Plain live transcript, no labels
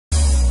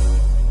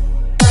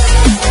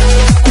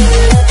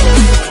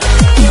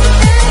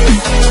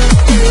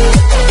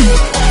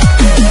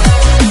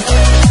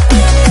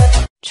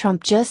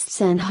Trump just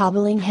sent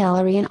Hobbling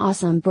Hillary an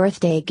awesome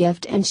birthday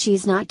gift and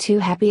she's not too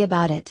happy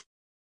about it.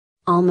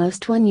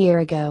 Almost 1 year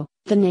ago,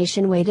 the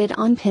nation waited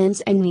on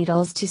pins and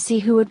needles to see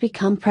who would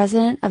become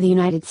President of the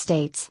United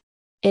States.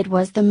 It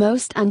was the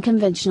most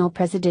unconventional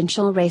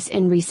presidential race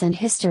in recent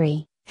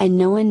history, and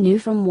no one knew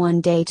from one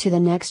day to the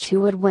next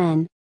who would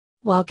win.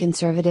 While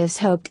conservatives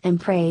hoped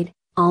and prayed,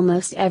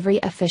 almost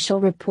every official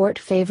report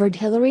favored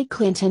Hillary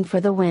Clinton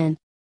for the win.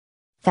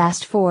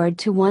 Fast forward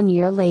to 1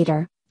 year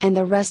later, and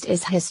the rest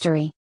is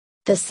history.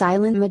 The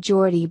silent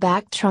majority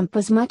backed Trump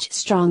was much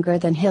stronger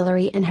than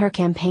Hillary and her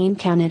campaign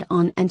counted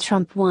on, and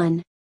Trump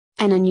won.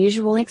 An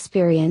unusual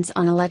experience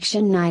on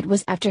election night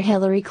was after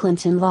Hillary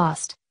Clinton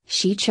lost.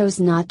 She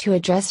chose not to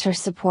address her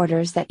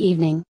supporters that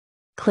evening.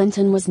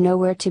 Clinton was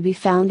nowhere to be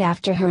found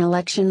after her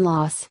election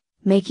loss,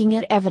 making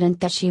it evident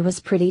that she was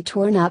pretty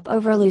torn up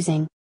over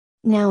losing.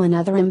 Now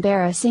another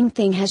embarrassing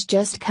thing has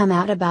just come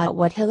out about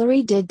what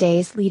Hillary did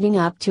days leading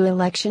up to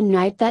election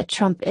night that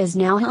Trump is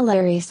now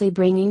hilariously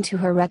bringing to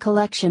her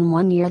recollection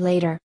 1 year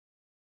later.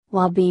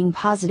 While being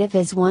positive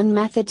is one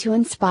method to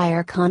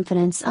inspire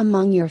confidence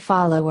among your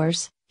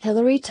followers,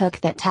 Hillary took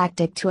that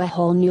tactic to a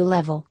whole new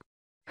level.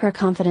 Her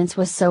confidence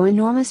was so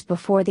enormous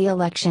before the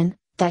election,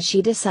 that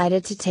she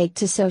decided to take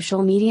to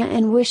social media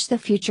and wish the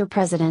future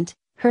president,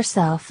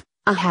 herself,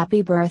 a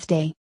happy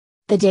birthday.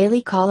 The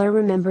Daily Caller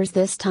remembers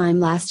this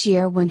time last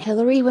year when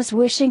Hillary was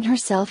wishing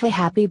herself a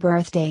happy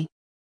birthday.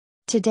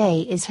 Today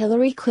is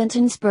Hillary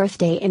Clinton's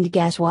birthday, and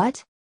guess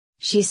what?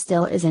 She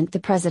still isn't the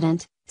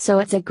president, so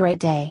it's a great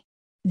day.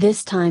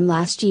 This time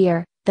last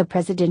year, the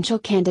presidential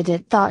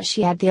candidate thought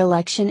she had the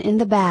election in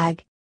the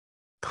bag.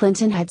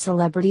 Clinton had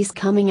celebrities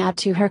coming out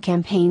to her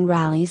campaign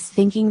rallies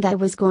thinking that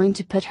was going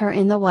to put her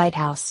in the White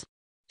House.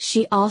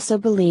 She also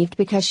believed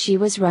because she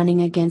was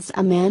running against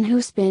a man who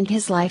spent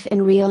his life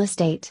in real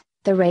estate,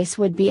 the race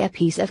would be a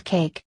piece of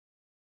cake.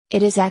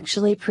 It is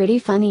actually pretty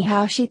funny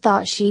how she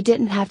thought she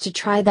didn't have to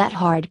try that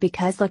hard,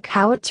 because look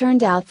how it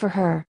turned out for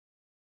her.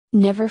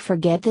 Never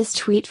forget this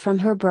tweet from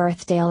her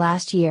birthday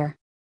last year.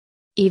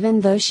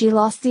 Even though she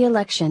lost the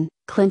election,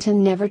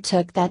 Clinton never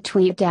took that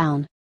tweet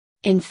down.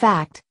 In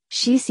fact,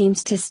 she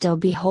seems to still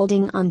be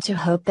holding on to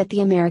hope that the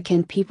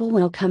American people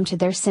will come to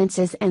their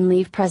senses and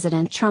leave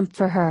President Trump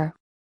for her.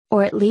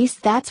 Or at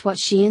least that's what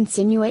she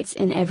insinuates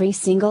in every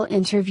single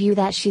interview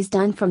that she's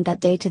done from that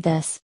day to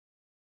this.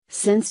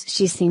 Since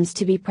she seems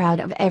to be proud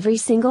of every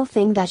single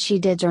thing that she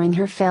did during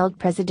her failed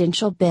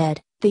presidential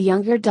bid, the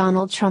younger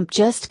Donald Trump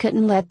just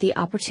couldn't let the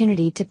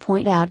opportunity to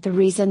point out the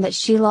reason that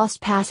she lost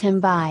pass him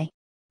by.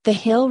 The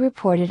Hill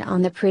reported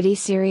on the pretty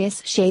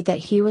serious shade that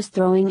he was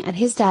throwing at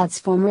his dad's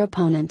former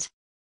opponent.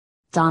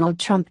 Donald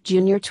Trump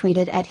Jr.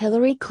 tweeted at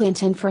Hillary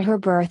Clinton for her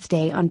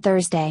birthday on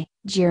Thursday,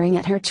 jeering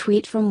at her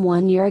tweet from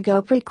 1 year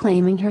ago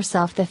proclaiming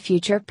herself the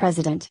future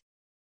president.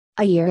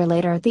 A year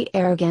later, the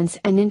arrogance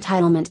and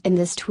entitlement in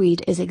this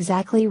tweet is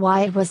exactly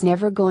why it was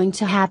never going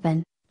to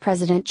happen,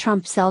 President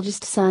Trump's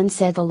eldest son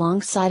said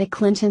alongside a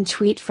Clinton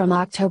tweet from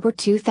October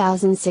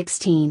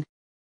 2016.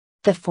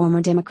 The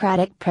former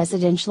Democratic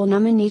presidential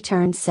nominee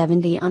turned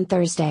 70 on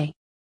Thursday.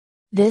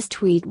 This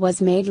tweet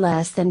was made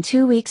less than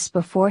 2 weeks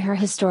before her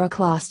historic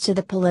loss to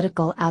the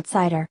political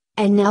outsider,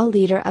 and now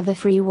leader of the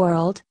free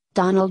world,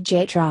 Donald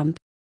J. Trump.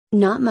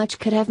 Not much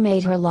could have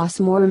made her loss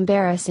more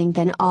embarrassing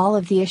than all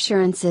of the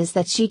assurances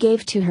that she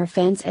gave to her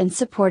fans and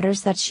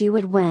supporters that she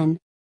would win.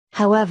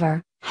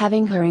 However,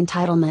 having her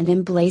entitlement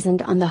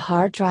emblazoned on the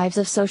hard drives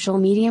of social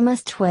media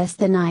must twist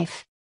the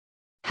knife.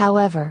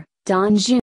 However, Don Jr.